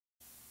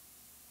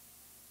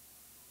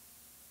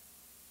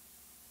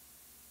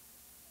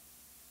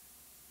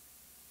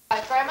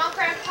Grandma,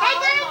 Grandpa,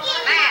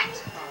 Matt,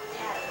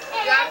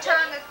 you gotta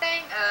turn the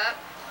thing up,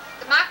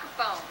 the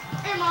microphone.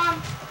 Hey, Mom.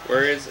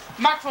 Where is it?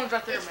 Microphone's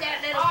right there, It's man.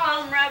 that little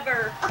foam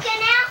rubber Okay,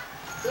 now.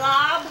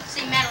 blob.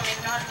 See, Matt don't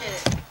even know how to do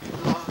it.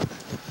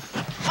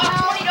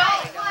 $20.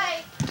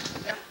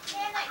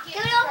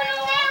 Can we open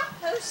them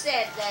now? Who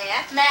said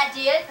that? Matt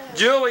did.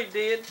 Julie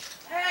did.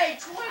 Hey,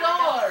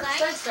 $20.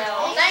 Thanks, Phil.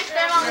 Thanks,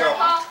 Grandma,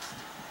 Grandpa.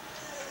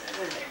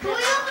 Can we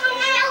open them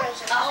now?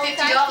 Oh, $50,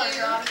 thank you.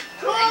 John.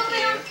 Can we open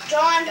them?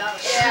 John.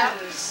 Yeah.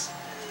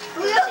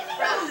 Can we open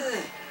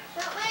them?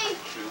 Not me.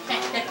 Can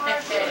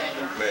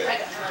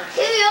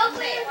we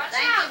open them?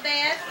 Thank you,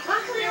 Beth.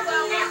 You're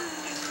welcome.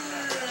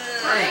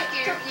 Thank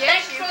you.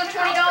 Thanks for the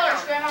 $20,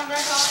 Grandma,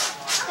 Grandpa.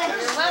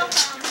 You're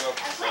welcome.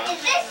 What is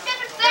this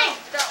stupid thing?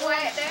 Don't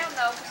weigh it down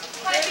though.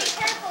 Wait, be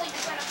careful,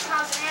 you're going to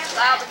cause an accident.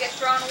 Liable to get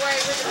thrown away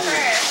with the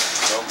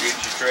trash. Don't get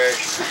your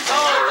trash.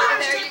 Oh,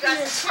 there you got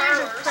some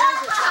curlers.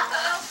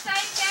 Oh,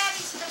 save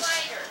Daddy's for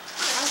later.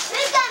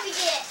 Who's going to be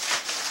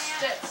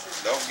this?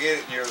 Don't get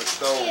it near the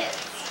stove.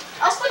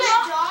 Open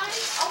it,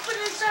 Johnny. Open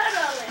the inside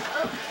of it.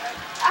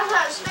 I've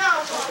got a smell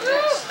for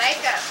Ooh,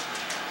 makeup.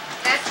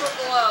 Natural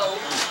glow.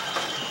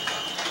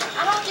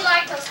 I hope you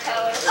like those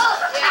colors.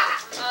 Yeah.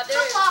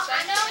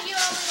 I know you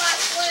only like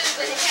blue,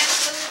 but it has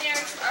blue in there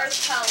and some earth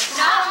tones.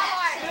 No.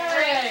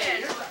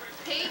 Hey.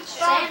 Peach.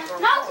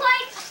 No,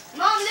 Clay.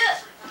 Mom, look.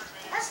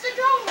 That's the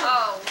drum.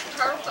 Oh,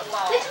 turtle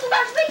football. This is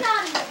what we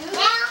got in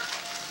here.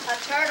 A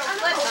turtle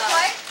flip Oh, ball.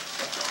 wait.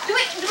 Do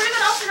we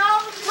even open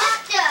all of them? What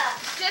the?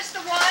 Just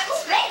the ones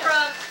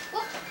from.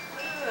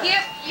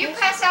 You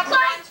pass out the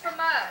ones from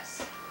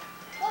us.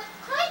 Well,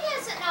 Clay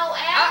doesn't know,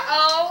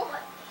 Al. Uh-oh.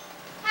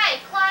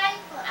 Hey, Clay.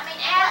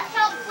 Al,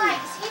 help Clay,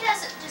 'cause he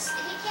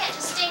can't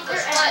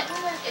distinguish what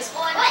is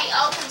going to be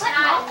open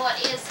tonight and what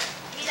isn't.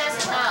 He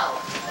doesn't know.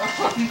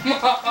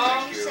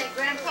 Mom. You say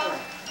Grandpa?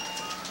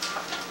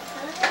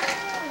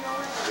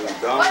 To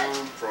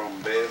Don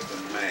from Beth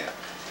and Matt.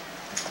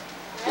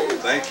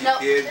 Thank you,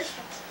 kids.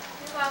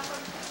 You're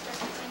welcome.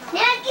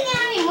 Now, can you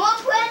have any more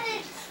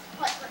presents?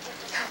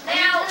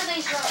 Now,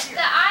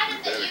 the item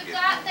that you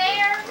got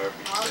there,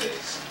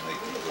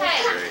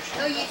 hey,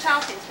 Who you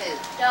talking to?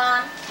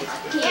 Don.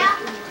 Yeah.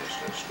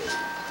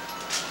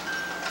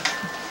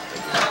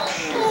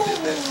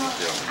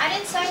 I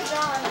didn't say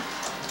John.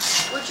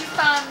 Would you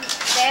find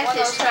Beth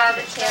is trying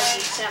to tell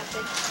you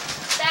something.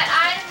 That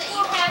item that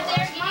you have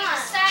there, you need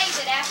to save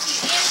it after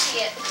you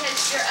empty it because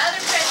your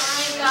other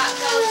present you got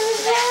goes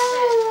to that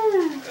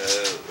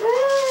too.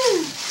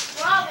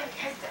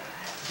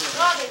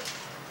 Robin.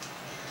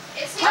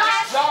 Is he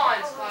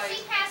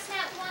passing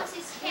out the ones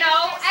he's passing?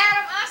 No,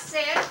 Adam, I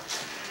said.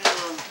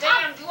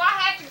 Damn, do I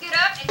have to get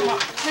up and...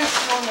 This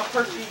is on my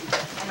perfume.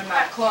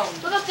 My clone.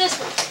 What about this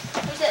one?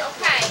 Who's it?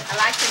 Okay. I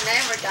like you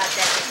never got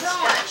that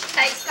scotch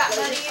taste. got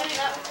money in it?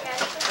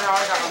 No,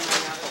 I got my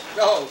money out.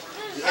 No,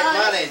 it's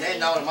money. They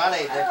know the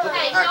money. They put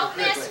Hey, the don't packet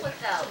mess quickly. with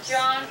those.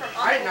 John from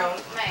I didn't know.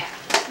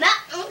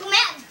 Matt. Uncle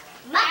Matt.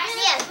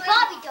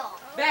 Bobby doll.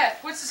 Beth,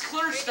 what's this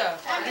clear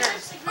stuff? Right here.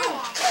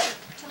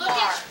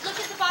 Look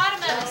at the bottom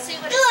of it. See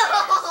what it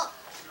says.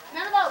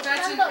 None of those.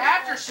 That's an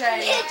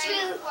aftershave.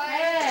 you.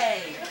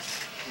 Hey.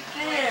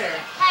 There.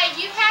 Hey,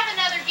 you have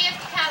another gift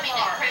coming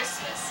at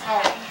Christmas.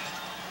 Oh.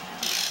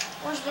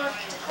 Where's the?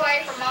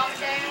 Clay from Mom and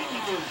Dad.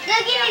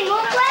 They'll give me more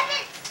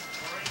presents.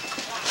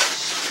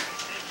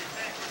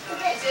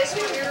 Is this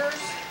one yours?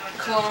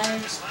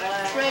 Clones,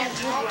 black.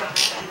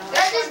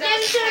 Does this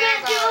give to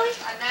that, Julie?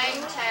 A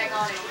name tag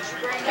on it. Did you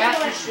bring that?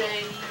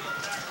 Aftershave.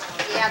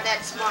 Yeah,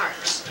 that's smart.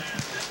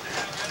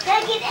 Did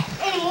I get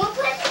any more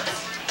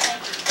presents?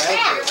 Thank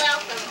you. You're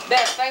welcome.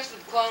 Beth, thanks for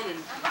the cloning.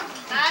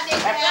 I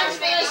did That's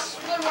that. really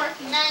good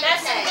working.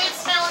 That's some good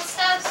smelling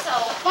stuff, so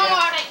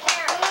Yeah. take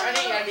care of it.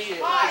 I need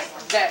it.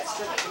 That's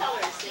the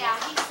Yeah,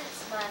 he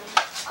sends money.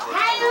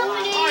 Hi,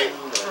 Emily.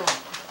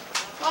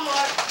 One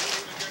more.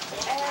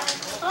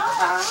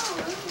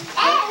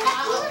 That's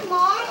good,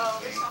 Mom.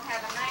 Oh, this don't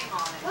have a name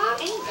on it. Mom,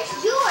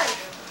 it's yours.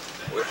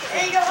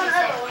 And you got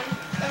another one.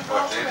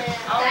 What's in it?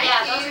 Oh,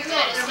 yeah, those are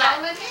good. They're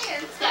rolling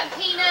in. It's got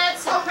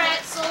peanuts and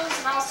pretzels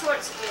and all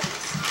sorts of goodies.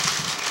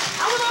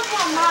 I want to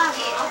open mine.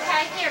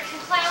 Okay, here,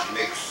 can Clay open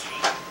this? Mix.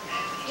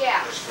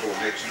 Yeah. That's for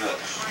mixed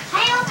nuts.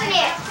 Hey, open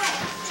it.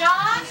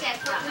 John?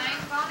 Put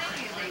names on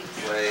any of these.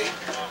 Clay.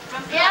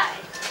 Yeah.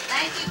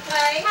 Thank you,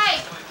 Clay.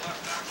 Hey,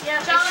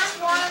 John,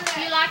 one that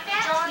you like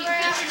that? John You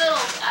put your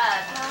little,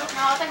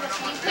 no, I think that's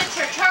you put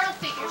your turtle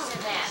figures in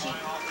that.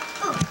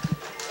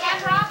 Yeah,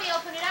 Robbie,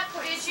 open it up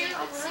for you. Let's see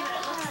what it looks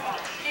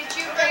like. Did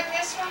you bring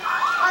this one?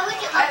 Oh, look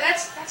at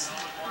That's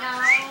No.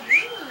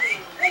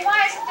 Well, why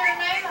isn't there a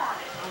name on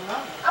it?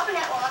 Open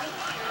that, Robbie.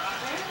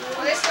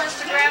 Well, this one's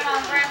to Grandma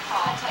and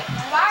Grandpa.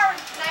 Why are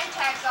name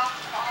tags off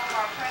all of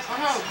our presents? I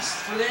know, this is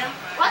for them.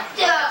 What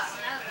the?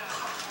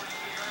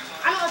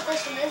 I know what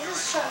this one is. This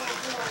is something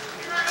cool.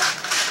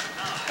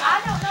 I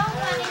don't know,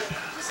 honey.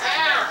 Just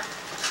hang on.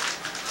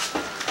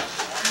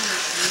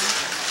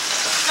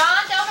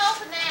 John, don't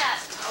open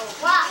that.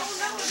 Why?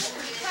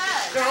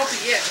 Because. Don't open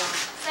it yet, John.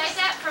 Save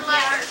that for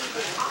later.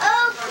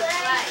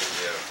 Okay.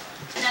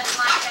 Yeah.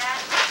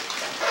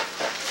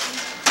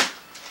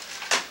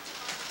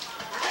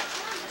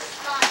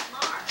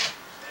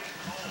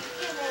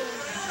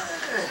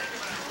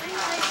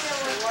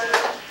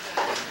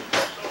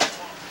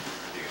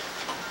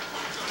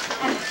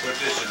 Put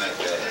this in that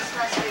bag. This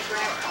must be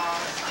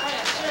Grandpa's.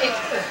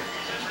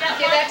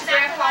 Give that to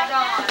Grandpa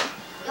Don.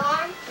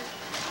 Dawn?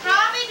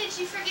 Robbie, did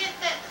you forget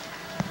that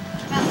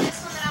about this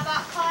one that I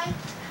bought Clay?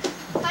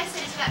 Clay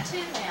said he's got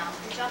two now.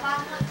 Did y'all buy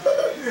one?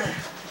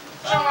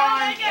 John,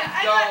 I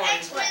got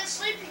X-Men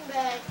sleeping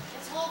bag.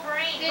 It's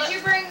Wolverine. did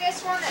you bring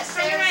this one that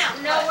Bring says it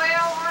around.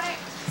 Noel on it?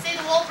 See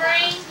the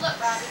Wolverine? Look,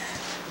 Robbie.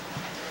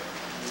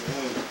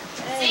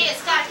 See,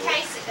 it's got a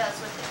case that goes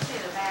with it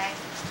too, a bag.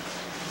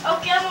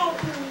 Okay, I'm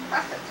open.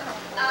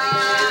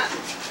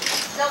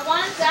 The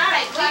ones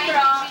I Clay,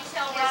 brought did you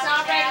tell has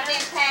Robbie already about been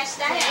it? passed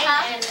out.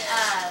 And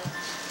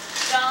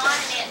John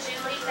and Aunt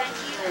Julie, thank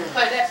you.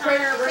 But that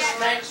printer versus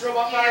Max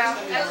robot Yeah,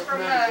 fighters, that's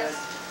from us.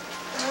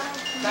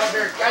 not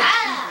very good.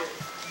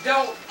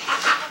 Don't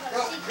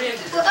bend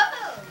it.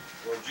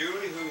 Well,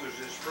 Julie, who is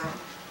this from?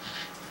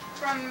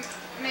 From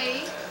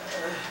me.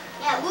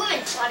 Yeah, woman.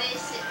 What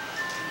is it?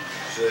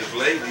 Says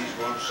ladies,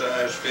 one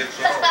size fits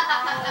all.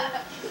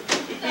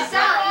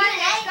 Someone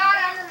has got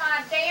under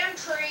my damn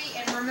tree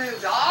and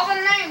removed all the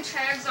name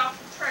tags off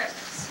the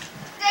presents.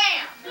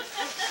 Damn!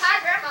 Hi,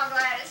 Grandma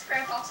Gladys,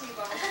 Grandpa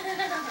T-Bone.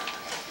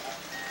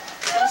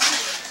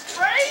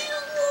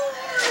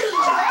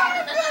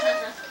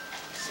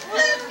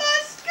 With my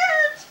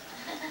skirt.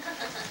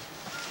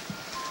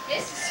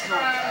 This is from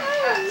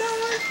us.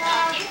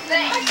 You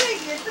think? I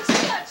can't get the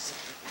scotch.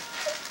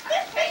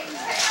 I can't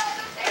tell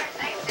that their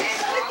name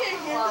tags I off can't the get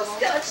the logo.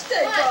 scotch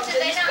tape What, off did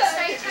they these not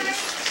say packages.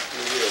 tonight?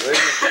 Yeah, they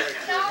just think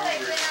No,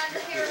 they're they've hungry. been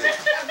under here.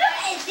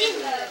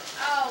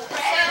 Oh,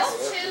 sells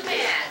two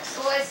mats.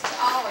 Well, it's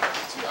all of it.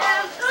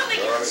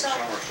 Garlic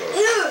somersault.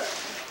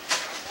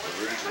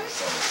 Original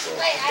somersault.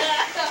 Wait, I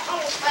got the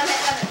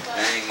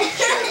Hanging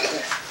shell.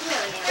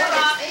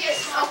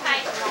 Okay.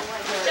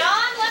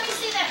 John, let me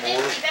see that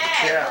empty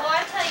bag. Boy,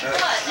 I tell you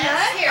what,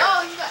 that's Here.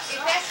 Oh, you got.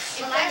 If that's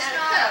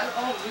not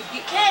Oh, we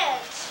get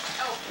catch.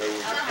 There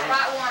was the a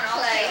right one,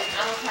 I'll take it.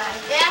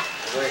 Yeah.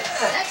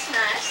 That's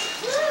nice.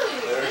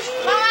 there's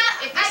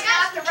If it's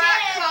not the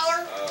right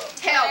color,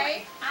 tell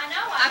me. I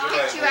know. I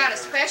picked you out a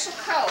special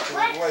color.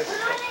 wait a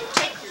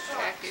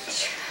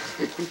Package.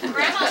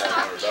 Grandma's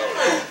talking to you.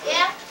 $100.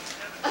 Yeah.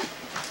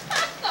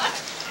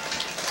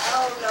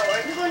 Oh,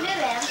 Lord. We're gonna do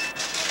that.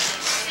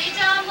 See,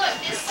 John, look,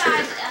 this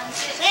side.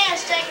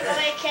 Sam's taking a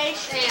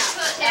vacation. Now,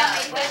 Put tell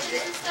me wedges